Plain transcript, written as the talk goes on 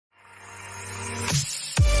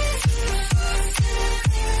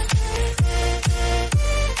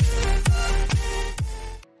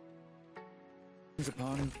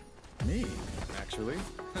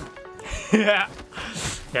や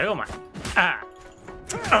るよお前。あ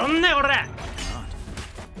あ、なんだよ俺。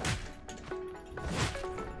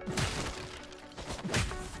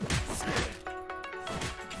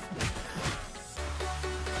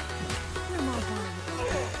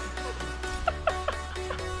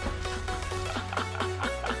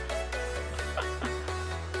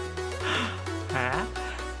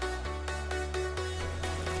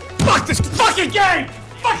Fuck this fucking game!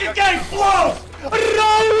 Fucking game, bro!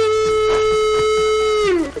 Raúl!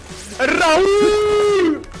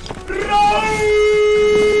 Raúl!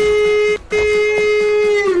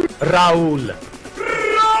 Raúl!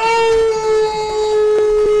 Raúl!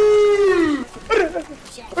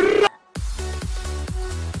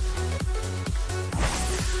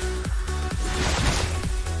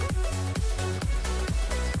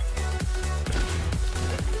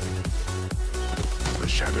 The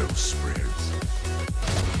shadow spreads.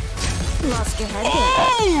 Lost your head.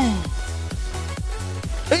 Oh!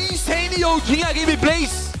 Insane yung Nhạc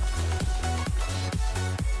gameplays.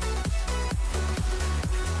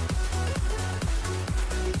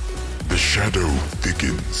 The shadow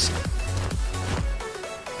thickens.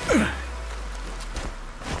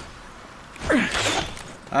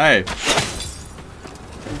 Hi.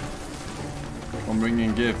 I'm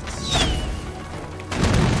bringing gifts.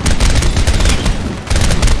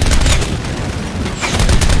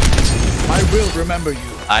 I will remember you.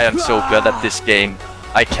 I am so good at this game.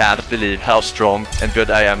 I can't believe how strong and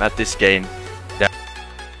good I am at this game. Yeah.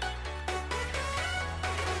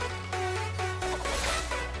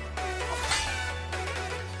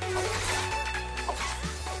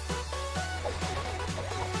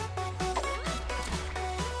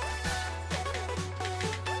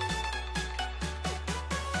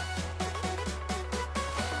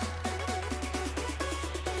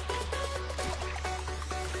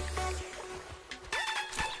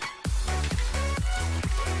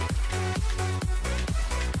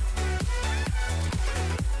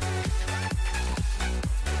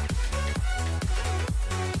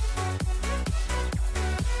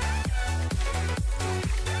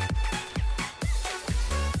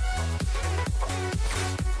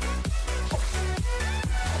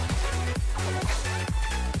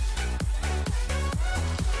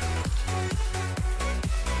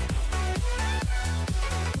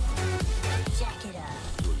 Jack it up.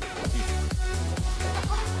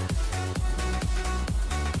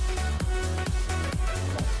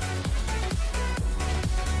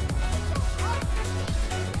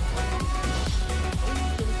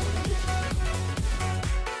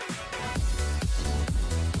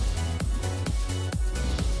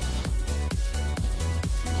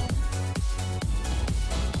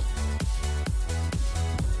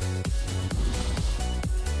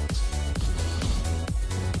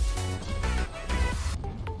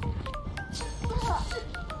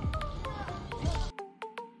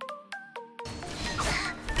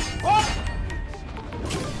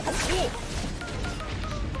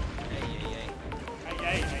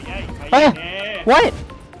 Hey, what?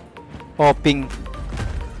 Oh, ping.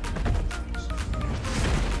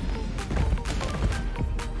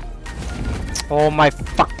 Oh my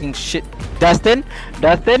fucking shit. Dustin,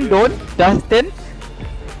 Dustin, don't, Dustin.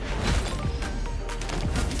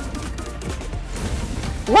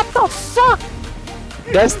 What the fuck?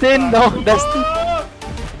 Dustin, no, Dustin.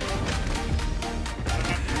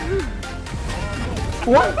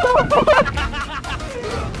 What the fuck?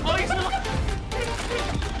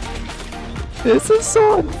 This is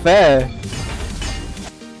so unfair.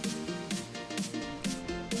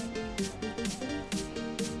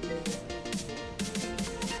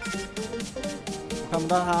 I 看不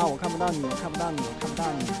到他，我看不到你，我看不到你，我看不到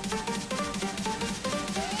你。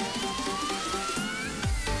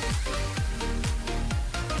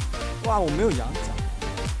哇，我没有羊角。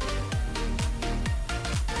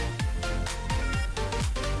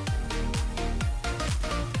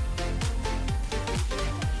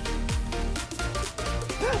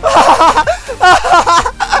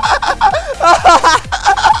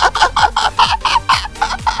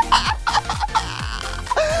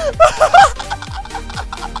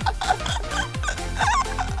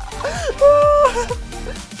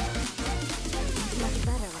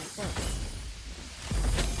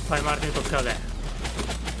ファイマルティンと使うぜ。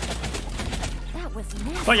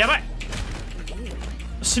あ、やばい。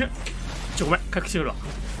死ぬ。ごめん、回復してくるわ。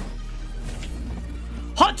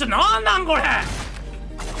はっ、なんなんこれ。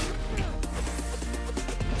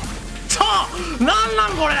なんな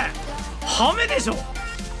んこれ。ハメでしょ。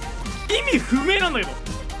意味不明なんだけど。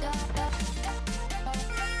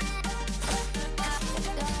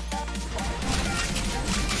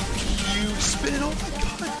You spin, oh my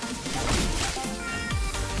god.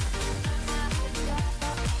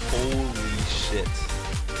 Holy shit.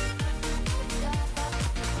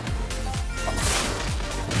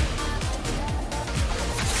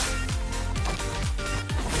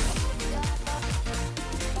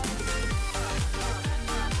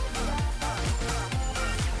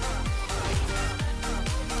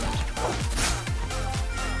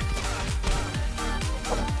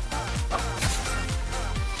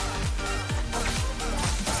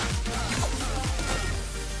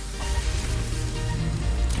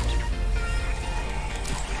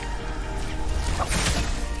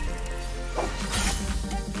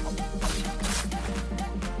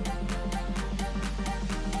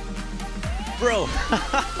 Bro.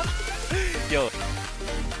 Yo.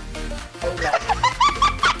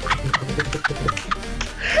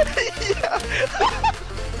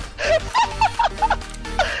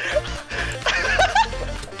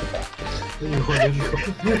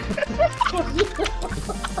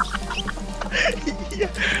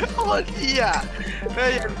 Ôi,